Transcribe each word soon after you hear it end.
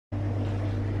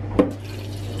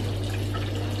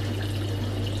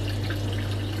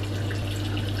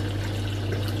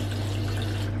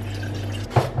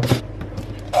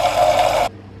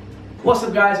What's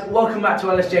up guys, welcome back to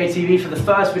Lsjtv for the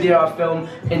first video I filmed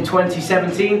in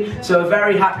 2017. So a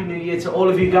very happy new year to all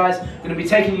of you guys. I'm going to be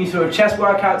taking you through a chest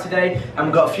workout today, and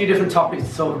we've got a few different topics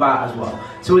to talk about as well.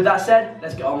 So with that said,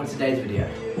 let's get on with today's video.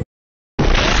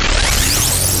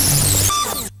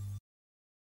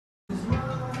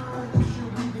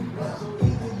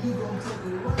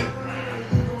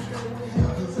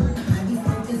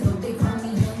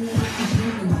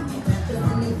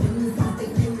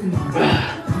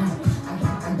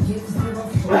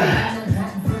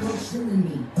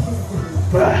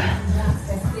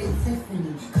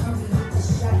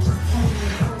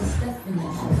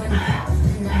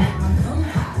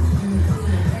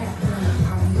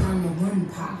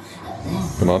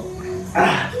 Come on.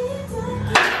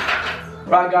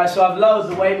 Right guys, so I've lowered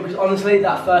the weight because honestly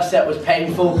that first set was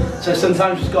painful. So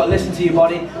sometimes you just got to listen to your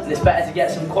body, and it's better to get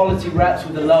some quality reps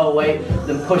with a lower weight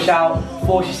than push out,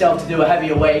 force yourself to do a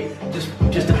heavier weight just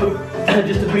to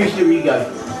boost your ego.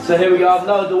 So here we go, I've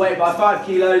lowered the weight by 5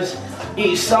 kilos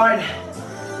each side.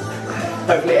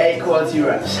 Hopefully 8 quality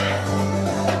reps.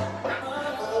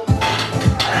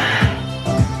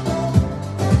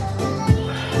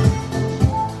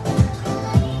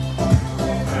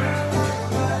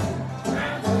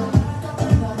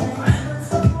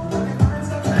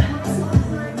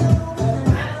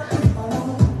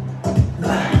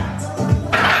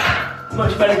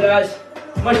 Much better guys,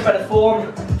 much better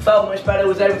form, felt much better,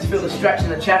 was able to feel the stretch in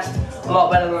the chest a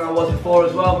lot better than I was before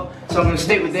as well. So I'm going to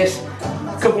stick with this,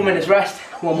 a couple minutes rest,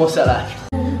 one more set left.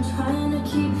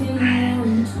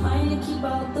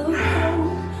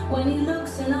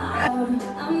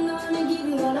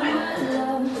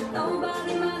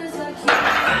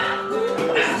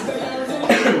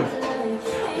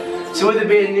 So with it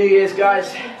being New Year's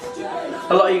guys,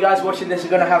 a lot of you guys watching this are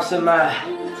going to have some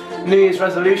New Year's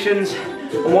resolutions,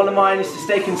 and one of mine is to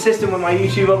stay consistent with my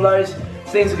YouTube uploads.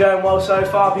 Things are going well so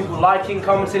far, people liking,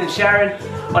 commenting and sharing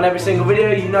on every single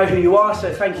video. You know who you are,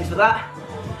 so thank you for that.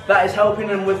 That is helping,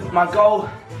 and with my goal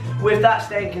with that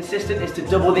staying consistent is to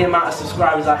double the amount of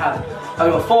subscribers I have.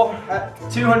 I've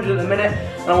got 200 at the minute,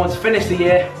 and I want to finish the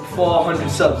year with 400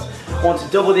 subs. I want to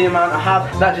double the amount I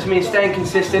have. That just means staying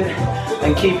consistent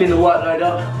and keeping the workload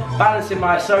up, balancing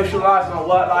my social life, my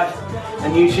work life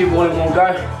and YouTube all in one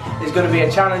go. Is going to be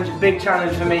a challenge, a big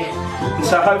challenge for me, and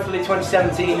so hopefully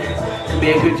 2017 can be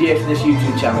a good year for this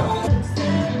YouTube channel.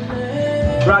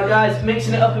 Right guys,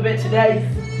 mixing it up a bit today.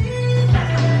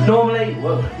 Normally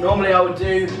I would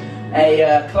do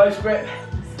a close grip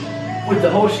with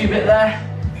the horseshoe bit there,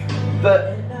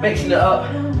 but mixing it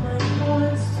up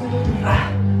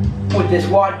with this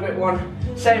wide grip one.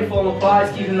 Same form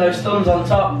applies, keeping those thumbs on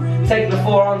top, taking the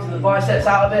forearms and the biceps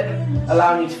out of it,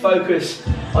 allowing you to focus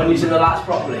on using the lats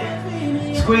properly.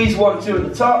 Squeeze 1, 2 at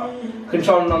the top,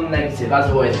 controlling on the negative, as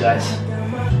always guys.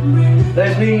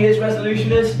 Those New Year's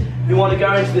resolutioners who want to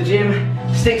go into the gym,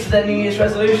 stick to their New Year's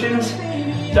resolutions.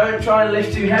 Don't try and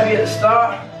lift too heavy at the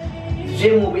start. The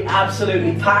gym will be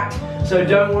absolutely packed, so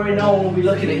don't worry, no one will be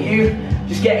looking at you.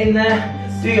 Just get in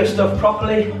there, do your stuff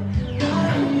properly,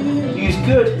 use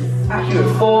good,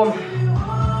 accurate form,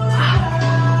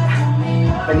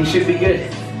 and you should be good.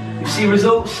 You see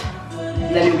results,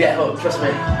 and then you'll get hooked, trust me.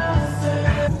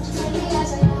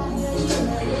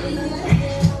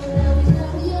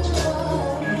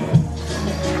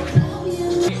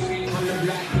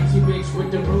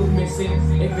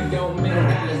 If it don't make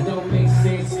dollars, don't make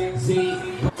sense. See.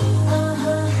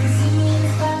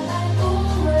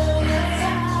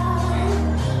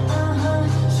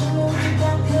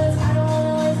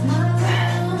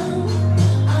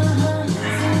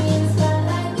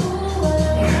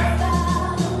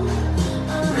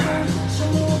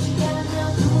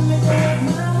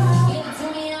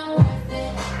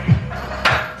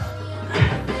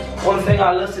 One thing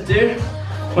I love to do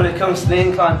when it comes to the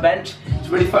incline bench is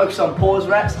really focus on pause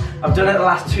reps. I've done it the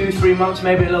last 2-3 months,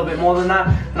 maybe a little bit more than that,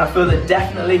 and I feel that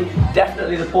definitely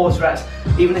the pause reps,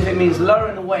 even if it means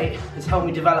lowering the weight, has helped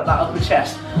me develop that upper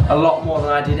chest a lot more than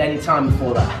I did any time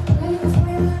before that.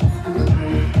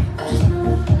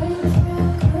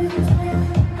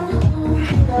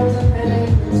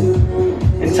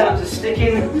 In terms of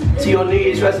sticking to your New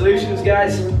Year's resolutions,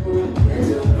 guys,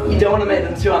 you don't want to make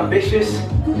them too ambitious.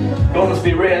 You want them to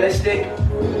be realistic,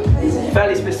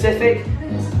 fairly specific,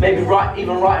 maybe even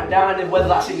write them down, whether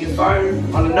that's in your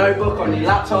phone, on a notebook, on your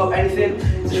laptop, anything.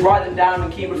 Just write them down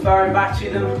and keep referring back to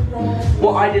them.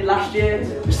 What I did last year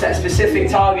was set specific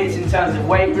targets in terms of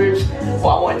weight groups,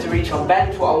 what I wanted to reach on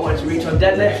bench, what I wanted to reach on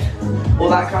deadlift, all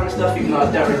that kind of stuff, even though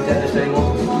I don't really deadlift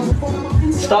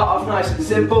anymore. Start off nice and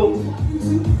simple.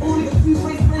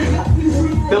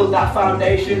 Build that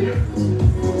foundation.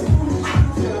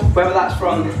 Whether that's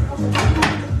from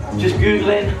just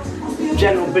Googling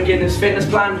general beginner's fitness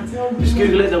plan, just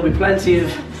Google it, there'll be plenty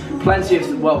of,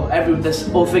 well, there's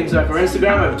all things over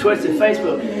Instagram, over Twitter,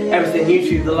 Facebook, everything,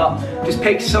 YouTube, the lot. Just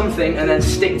pick something and then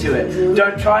stick to it.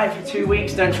 Don't try it for 2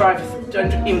 weeks, don't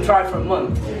even try for a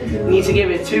month. You need to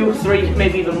give it 2, 3,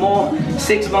 maybe even more,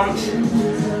 6 months.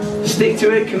 Stick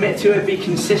to it, commit to it, be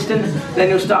consistent, then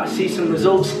you'll start to see some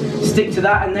results. Stick to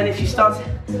that, and then if you start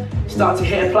to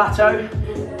hit a plateau,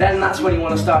 then that's when you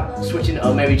want to start switching it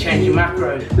up, maybe change your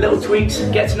macros. Little tweaks,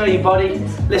 get to know your body,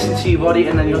 listen to your body,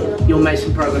 and then you'll make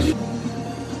some progress.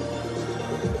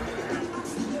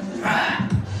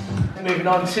 Moving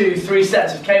on to 3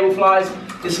 sets of cable flies.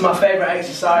 This is my favourite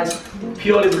exercise,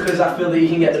 purely because I feel that you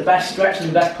can get the best stretch and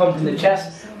the best pump in the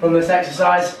chest from this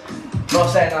exercise. I'm not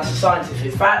saying that's a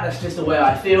scientific fact, that's just the way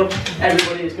I feel.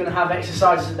 Everybody is going to have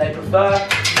exercises that they prefer.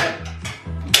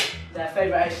 Their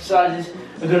favourite exercises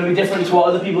are going to be different to what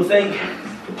other people think,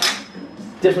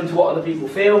 different to what other people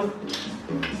feel.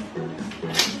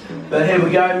 But here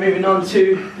we go, moving on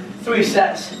to 3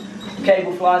 sets of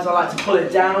cable flies. I like to pull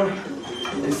it down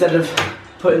instead of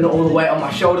putting all the weight on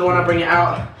my shoulder when I bring it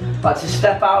out. I like to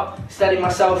step out, steady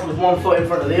myself with one foot in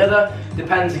front of the other.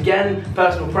 Depends again,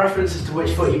 personal preference as to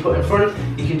which foot you put in front.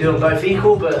 You can do them both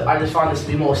equal, but I just find this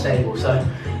to be more stable. So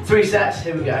 3 sets,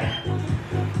 here we go.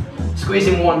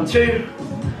 Squeezing 1, 2.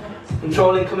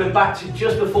 Controlling, coming back to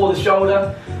just before the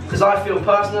shoulder, because I feel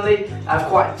personally I have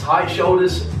quite tight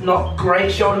shoulders, not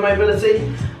great shoulder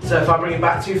mobility. So if I bring it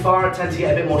back too far, I tend to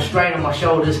get a bit more strain on my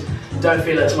shoulders, don't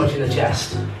feel it as much in the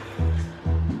chest.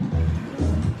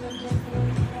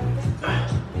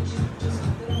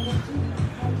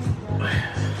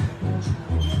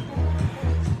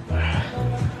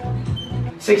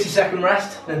 "60-second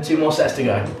rest, then 2 more sets to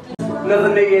go." Another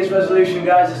New Year's resolution,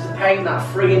 guys, is to paint that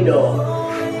friggin' door.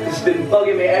 It's been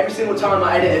bugging me every single time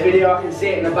I edit a video. I can see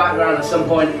it in the background at some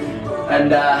point,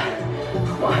 and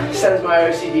it sends my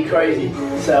OCD crazy.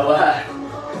 So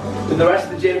with the rest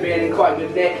of the gym being in quite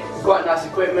good nick, quite nice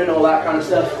equipment, all that kind of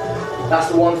stuff, that's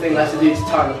the one thing left to do to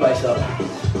time the place up.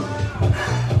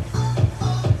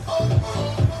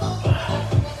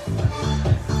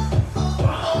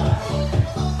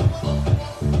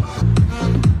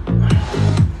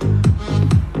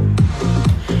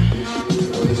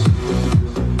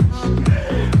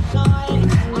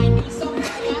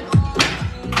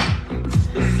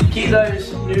 Keep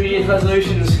those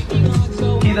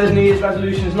New Year's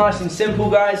resolutions nice and simple,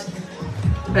 guys.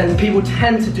 And people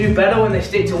tend to do better when they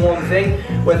stick to one thing,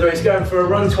 whether it's going for a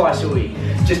run twice a week,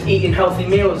 just eating healthy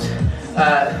meals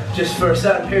just for a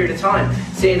certain period of time,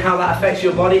 seeing how that affects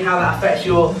your body, how that affects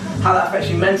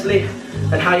you mentally,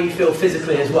 and how you feel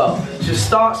physically as well. Just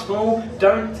start small,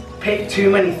 don't pick too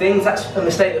many things. That's a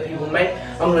mistake that people make.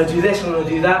 I'm going to do this, I'm going to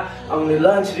do that, I'm going to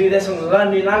learn to do this, I'm going to learn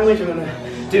a new language, I'm going to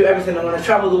do everything, I'm going to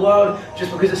travel the world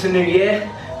just because it's a new year.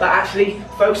 But actually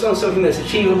focus on something that's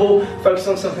achievable, focus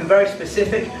on something very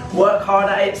specific, work hard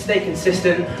at it, stay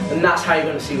consistent, and that's how you're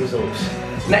going to see results.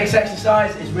 Next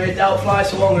exercise is rear delt fly.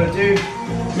 So what I'm going to do,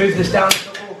 move this down a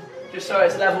couple, just so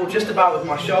it's level just about with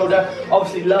my shoulder.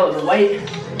 Obviously lower the weight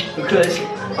because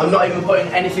I'm not even putting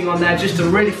anything on there, just to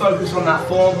really focus on that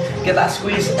form, get that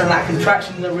squeeze and that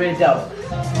contraction in the rear delt.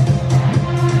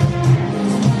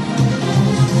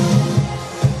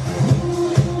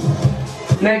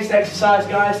 Next exercise,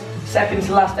 guys, second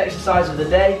to last exercise of the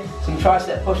day, some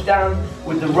tricep push down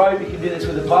with the rope. You can do this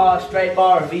with a bar, straight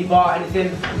bar, a V-bar,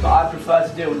 anything, but I prefer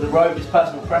to do it with the rope, just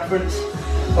personal preference.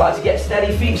 I like to get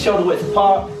steady, feet shoulder width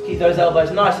apart, keep those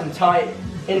elbows nice and tight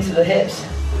into the hips,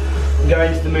 and go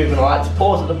into the movement. I like to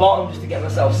pause at the bottom just to get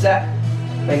myself set,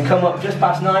 then come up just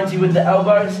past 90 with the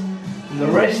elbows and the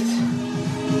wrists.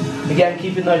 Again,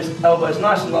 keeping those elbows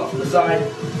nice and locked to the side,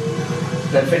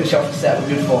 and then finish off the set with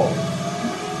good form.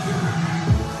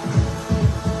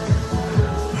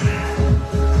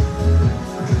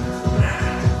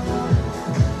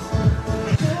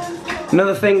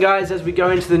 Another thing, guys, as we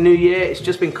go into the new year, it's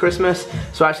just been Christmas,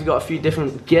 so I actually got a few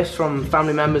different gifts from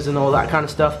family members and all that kind of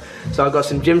stuff. So I've got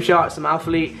some Gymshark, some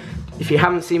Alphalete. If you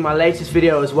haven't seen my latest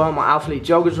video as well, my Alphalete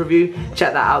joggers review,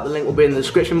 check that out. The link will be in the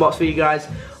description box for you guys.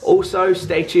 Also,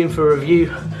 stay tuned for a review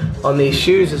on these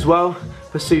shoes as well.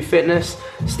 pursue fitness.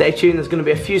 Stay tuned, there's going to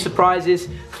be a few surprises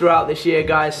throughout this year,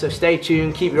 guys, so stay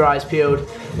tuned, keep your eyes peeled,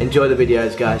 enjoy the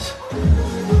videos, guys.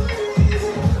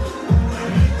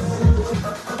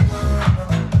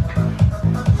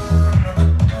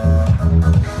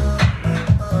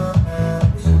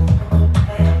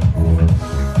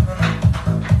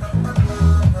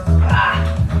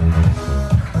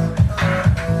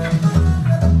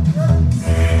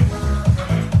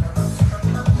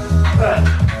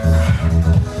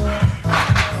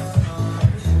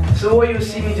 So what you'll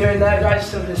see me doing there, guys,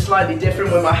 is something slightly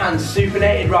different, with my hands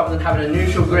supinated rather than having a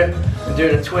neutral grip and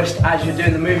doing a twist as you're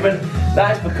doing the movement.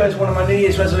 That is because one of my New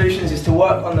Year's resolutions is to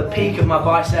work on the peak of my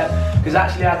bicep, because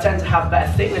actually I tend to have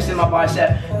better thickness in my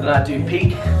bicep than I do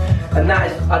peak. And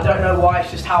that is, I don't know why, it's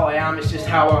just how I am, it's just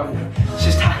how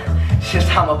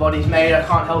my body's made, I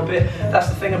can't help it. That's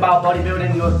the thing about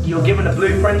bodybuilding, you're given a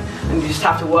blueprint and you just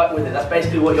have to work with it. That's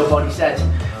basically what your body says.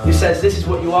 It says, this is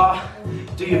what you are,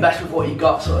 do your best with what you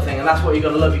got, sort of thing. And that's what you've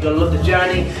got to love. You've got to love the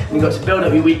journey, and you've got to build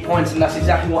up your weak points, and that's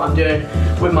exactly what I'm doing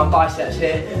with my biceps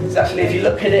here. It's actually, if you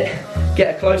look at it,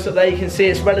 get a close up there, you can see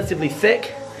it's relatively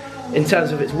thick in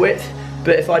terms of its width,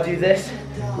 but if I do this,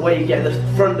 where you get the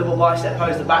front double bicep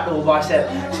pose, the back double bicep,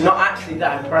 it's not actually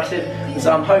that impressive. And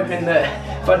so I'm hoping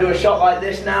that if I do a shot like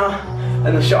this now,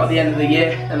 and the shot at the end of the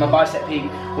year, then my bicep peak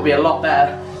will be a lot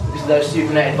better because of those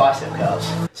supinated bicep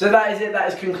curls. So that is it,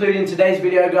 that is concluding today's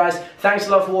video, guys. Thanks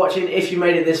a lot for watching if you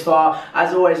made it this far.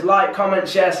 As always, like, comment,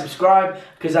 share, subscribe,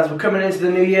 because as we're coming into the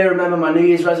new year, remember my New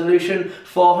Year's resolution,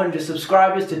 400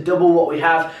 subscribers to double what we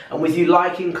have. And with you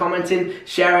liking, commenting,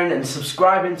 sharing and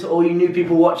subscribing to all you new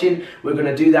people watching, we're going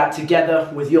to do that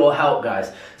together with your help,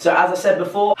 guys. So as I said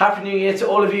before, Happy New Year to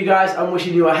all of you guys. I'm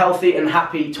wishing you a healthy and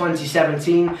happy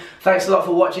 2017. Thanks a lot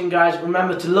for watching, guys.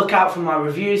 Remember to look out for my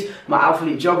reviews, my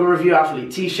Alphalete jogger review,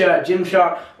 Alphalete t-shirt,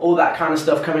 Gymshark, all that kind of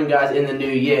stuff coming, guys, in the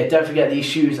new year. Don't forget these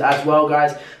shoes as well,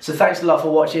 guys. So thanks a lot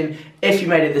for watching. If you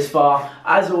made it this far,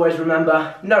 as always,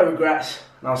 remember, no regrets,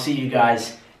 and I'll see you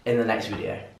guys in the next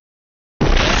video.